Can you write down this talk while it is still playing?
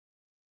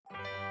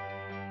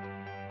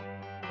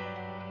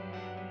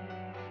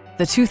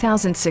the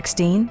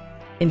 2016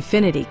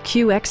 Infiniti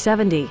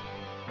QX70.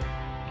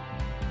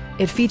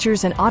 It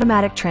features an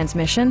automatic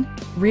transmission,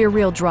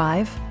 rear-wheel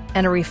drive,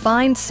 and a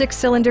refined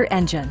 6-cylinder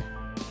engine.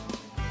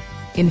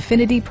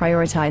 Infiniti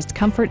prioritized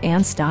comfort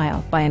and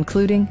style by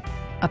including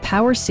a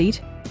power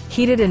seat,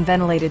 heated and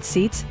ventilated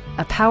seats,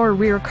 a power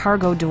rear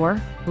cargo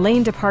door,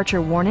 lane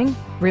departure warning,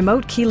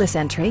 remote keyless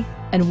entry,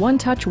 and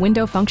one-touch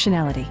window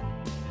functionality.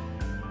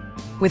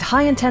 With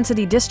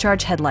high-intensity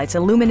discharge headlights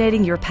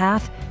illuminating your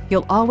path,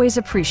 you'll always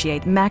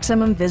appreciate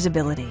maximum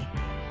visibility.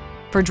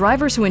 For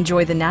drivers who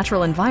enjoy the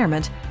natural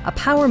environment, a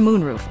power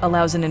moonroof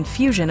allows an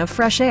infusion of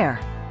fresh air.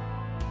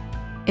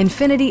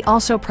 Infiniti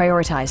also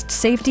prioritized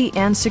safety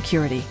and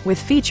security with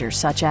features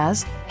such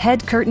as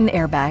head curtain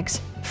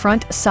airbags,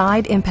 front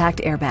side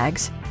impact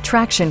airbags,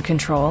 traction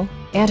control,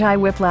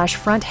 anti-whiplash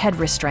front head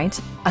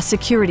restraints, a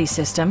security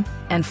system,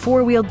 and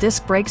 4-wheel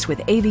disc brakes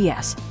with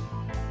ABS.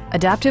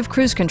 Adaptive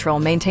Cruise Control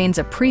maintains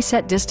a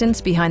preset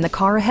distance behind the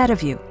car ahead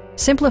of you,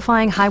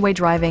 simplifying highway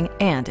driving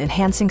and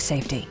enhancing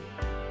safety.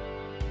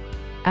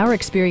 Our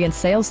experienced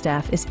sales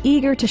staff is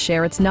eager to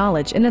share its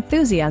knowledge and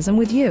enthusiasm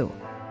with you.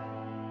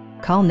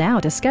 Call now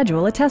to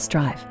schedule a test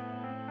drive.